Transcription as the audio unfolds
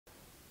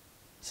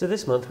So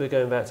this month we're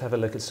going back to have a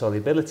look at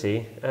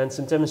solubility and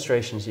some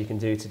demonstrations you can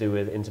do to do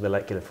with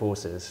intermolecular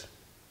forces.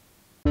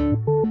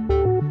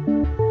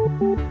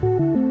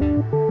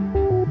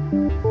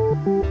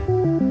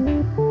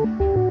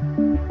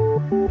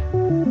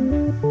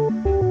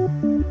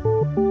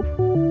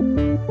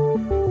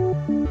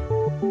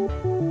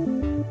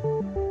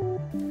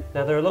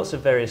 Now there are lots of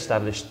very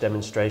established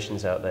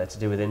demonstrations out there to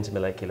do with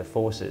intermolecular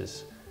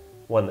forces.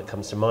 One that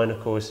comes to mind, of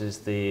course, is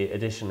the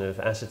addition of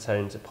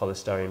acetone to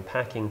polystyrene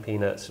packing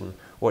peanuts and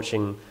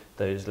watching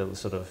those little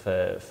sort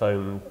of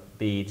foam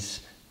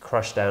beads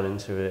crush down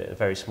into a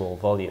very small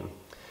volume.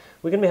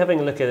 We're going to be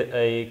having a look at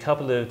a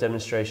couple of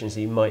demonstrations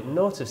that you might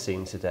not have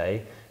seen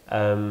today,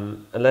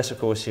 unless, of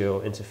course,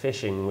 you're into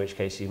fishing, in which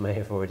case you may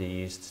have already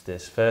used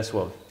this first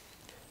one.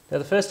 Now,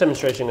 the first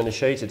demonstration I'm going to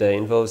show you today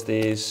involves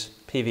these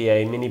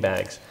PVA mini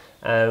bags.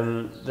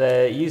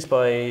 They're used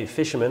by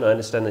fishermen. I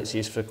understand that it's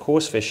used for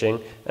coarse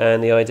fishing,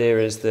 and the idea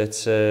is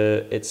that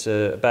it's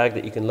a bag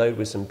that you can load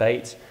with some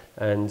bait,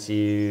 and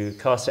you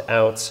cast it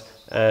out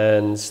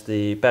and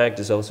the bag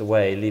dissolves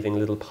away, leaving a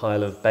little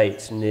pile of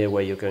bait near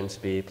where you're going to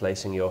be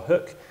placing your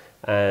hook,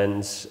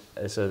 and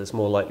so that's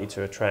more likely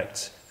to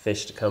attract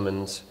fish to come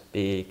and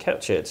be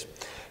captured.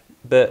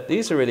 But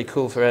these are really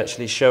cool for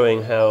actually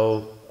showing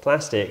how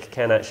plastic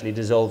can actually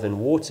dissolve in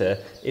water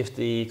if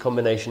the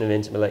combination of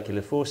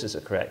intermolecular forces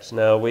are correct.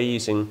 Now we're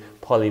using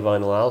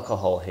polyvinyl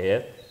alcohol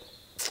here,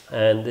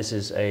 and this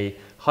is a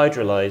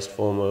hydrolyzed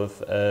form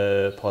of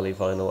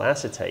polyvinyl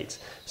acetate.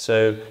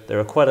 So there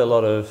are quite a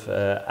lot of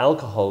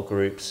alcohol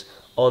groups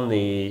on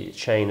the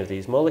chain of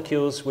these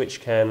molecules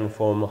which can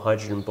form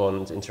hydrogen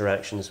bond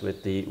interactions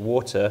with the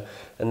water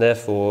and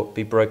therefore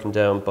be broken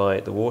down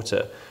by the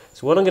water.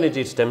 So what I'm going to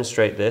do to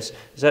demonstrate this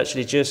is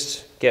actually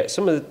just get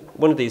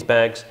one of these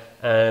bags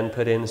and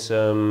put in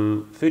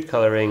some food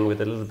colouring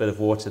with a little bit of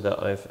water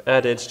that I've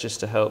added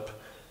just to help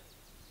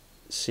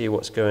see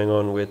what's going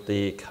on with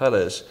the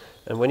colours.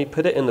 And when you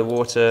put it in the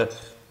water,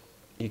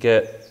 you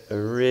get a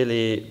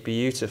really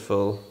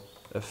beautiful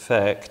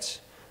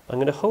effect. I'm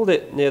going to hold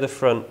it near the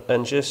front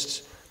and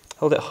just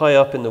hold it high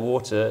up in the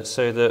water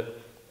so that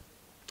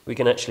we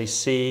can actually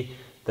see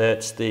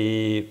that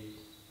the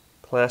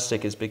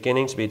plastic is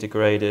beginning to be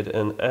degraded,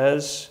 and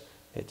as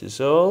it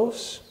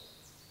dissolves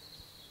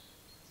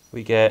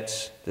we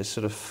get this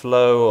sort of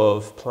flow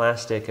of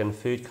plastic and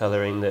food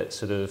colouring that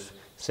sort of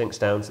sinks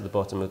down to the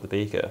bottom of the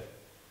beaker.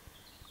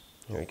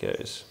 Here it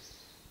goes.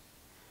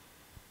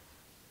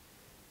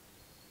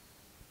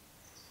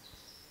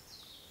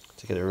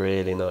 To get a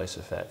really nice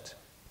effect.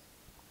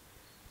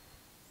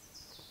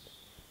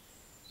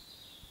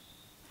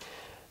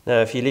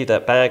 Now if you leave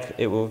that bag,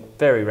 it will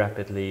very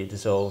rapidly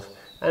dissolve,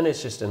 and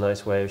it's just a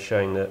nice way of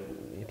showing that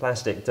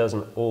plastic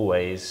doesn't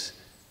always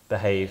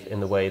behave in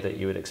the way that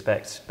you would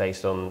expect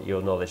based on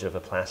your knowledge of a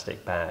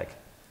plastic bag.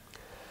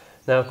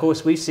 Now, of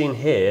course, we've seen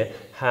here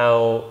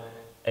how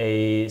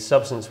a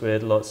substance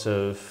with lots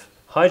of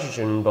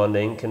hydrogen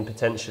bonding can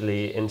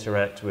potentially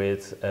interact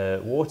with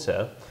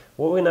water.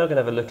 What we're now going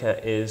to have a look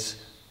at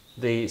is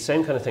the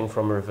same kind of thing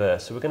from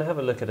reverse. So we're going to have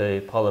a look at a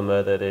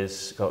polymer that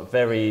has got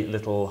very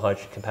little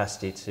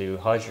capacity to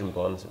hydrogen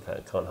bonds, in fact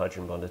it can't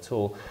hydrogen bond at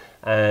all,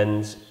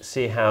 and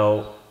see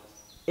how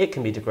it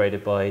can be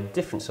degraded by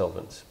different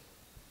solvents.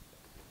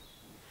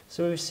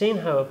 So we've seen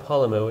how a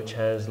polymer which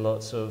has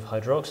lots of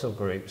hydroxyl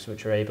groups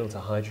which are able to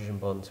hydrogen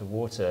bond to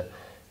water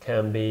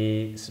can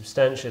be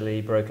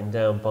substantially broken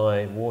down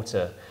by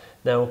water.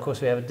 Now, of course,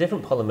 we have a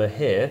different polymer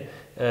here,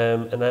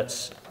 and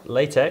that's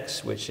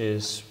latex, which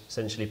is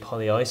essentially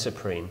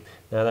polyisoprene.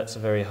 Now, that's a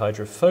very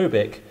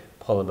hydrophobic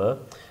polymer,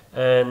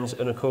 and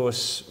of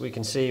course, we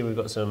can see we've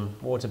got some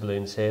water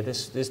balloons here.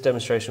 This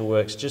demonstration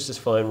works just as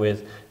fine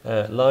with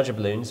larger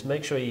balloons.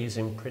 Make sure you're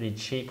using pretty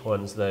cheap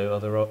ones, though,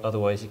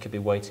 otherwise you could be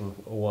waiting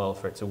a while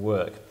for it to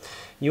work.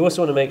 You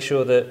also want to make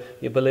sure that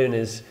your balloon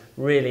is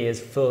really as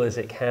full as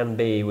it can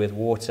be with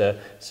water,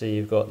 so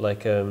you've got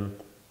like a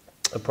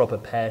proper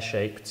pear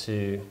shape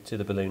to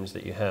the balloons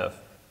that you have.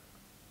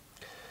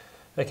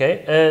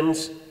 Okay, and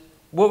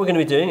what we're going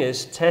to be doing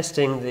is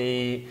testing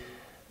the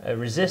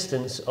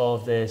resistance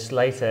of this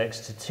latex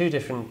to two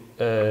different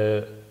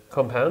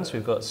compounds.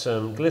 We've got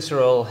some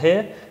glycerol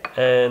here,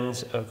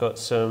 and I've got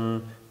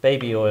some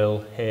baby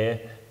oil here,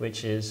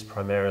 which is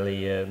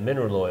primarily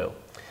mineral oil.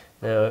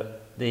 Now,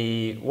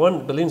 the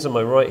balloons on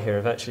my right here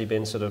have actually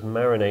been sort of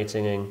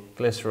marinating in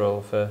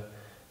glycerol for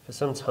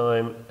some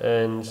time,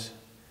 and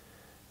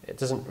it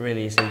doesn't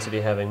really seem to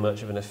be having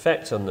much of an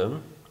effect on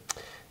them.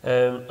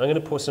 I'm going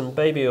to pour some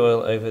baby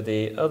oil over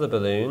the other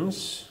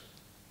balloons,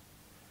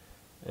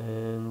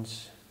 and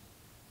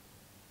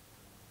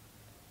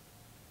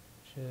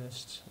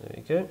just, there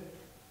we go.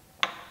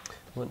 I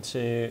want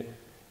to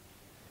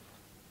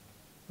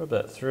rub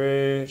that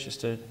through,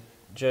 just a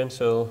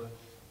gentle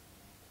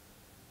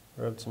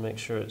rub to make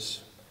sure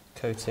it's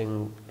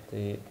coating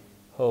the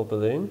whole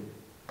balloon.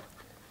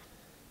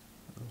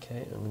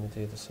 Okay, I'm going to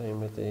do the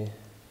same with I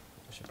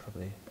should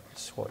probably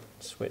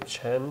switch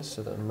hands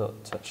so that I'm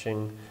not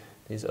touching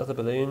these other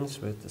balloons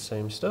with the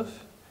same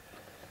stuff.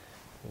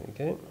 There we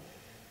go.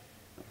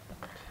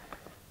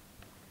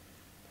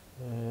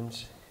 And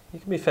you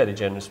can be fairly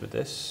generous with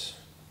this,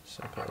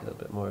 so put a little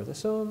bit more of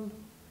this on.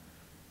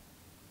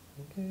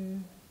 Okay.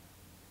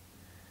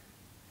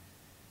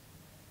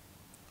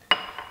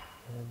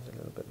 And a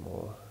little bit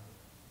more.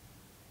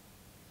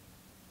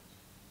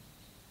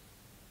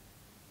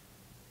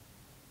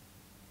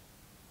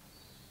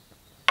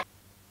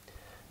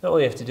 Now all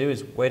you have to do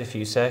is wait a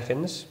few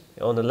seconds.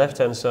 On the left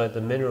hand side,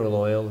 the mineral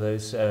oil,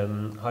 those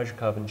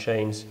hydrocarbon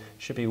chains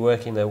should be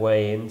working their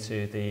way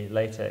into the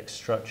latex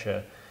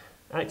structure,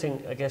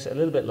 acting, I guess, a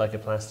little bit like a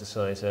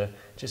plasticizer,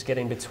 just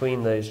getting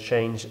between those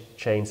chains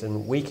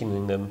and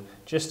weakening them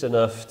just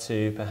enough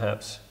to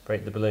perhaps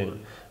break the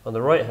balloon. On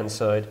the right hand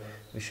side,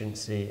 we shouldn't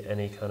see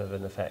any kind of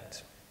an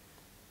effect.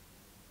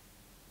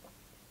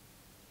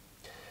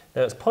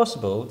 Now it's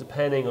possible,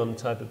 depending on the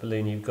type of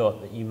balloon you've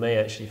got, that you may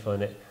actually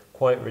find it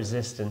quite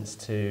resistant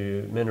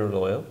to mineral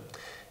oil.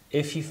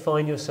 If you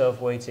find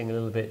yourself waiting a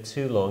little bit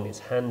too long, it's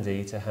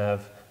handy to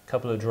have a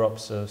couple of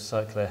drops of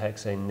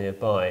cyclohexane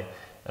nearby,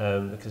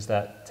 because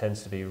that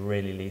tends to be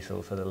really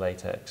lethal for the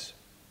latex.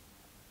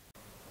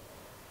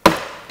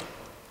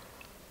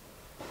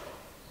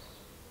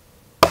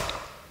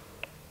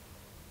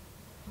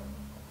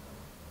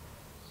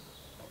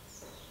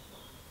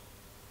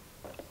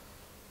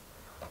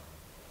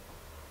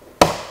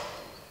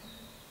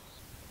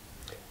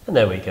 And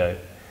there we go.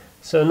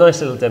 So a nice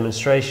little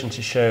demonstration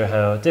to show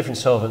how different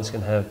solvents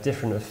can have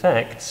different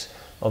effects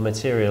on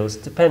materials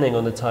depending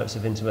on the types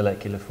of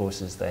intermolecular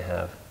forces they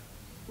have.